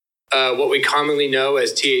what we commonly know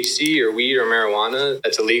as THC or weed or marijuana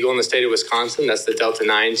that's illegal in the state of Wisconsin. That's the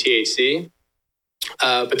Delta-9 THC.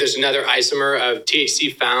 But there's another isomer of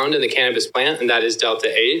THC found in the cannabis plant, and that is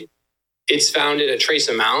Delta-8. It's found in a trace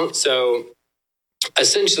amount. So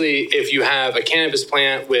essentially, if you have a cannabis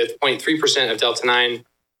plant with 0.3% of Delta-9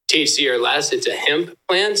 THC or less, it's a hemp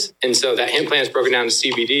plant. And so that hemp plant is broken down to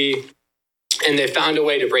CBD. And they found a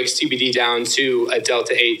way to break CBD down to a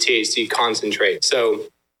Delta-8 THC concentrate. So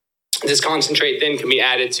this concentrate then can be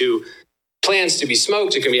added to plants to be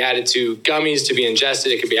smoked. It can be added to gummies to be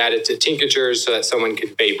ingested. It can be added to tinctures so that someone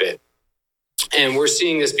could vape it. And we're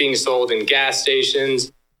seeing this being sold in gas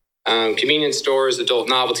stations, convenience stores, adult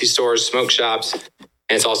novelty stores, smoke shops,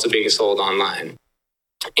 and it's also being sold online.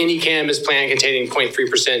 Any cannabis plant containing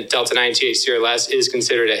 0.3% Delta-9 THC or less is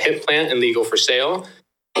considered a hemp plant and legal for sale.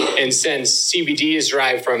 And since CBD is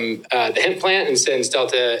derived from the hemp plant, and since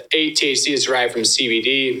Delta-8 THC is derived from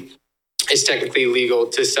CBD, it's technically legal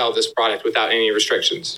to sell this product without any restrictions.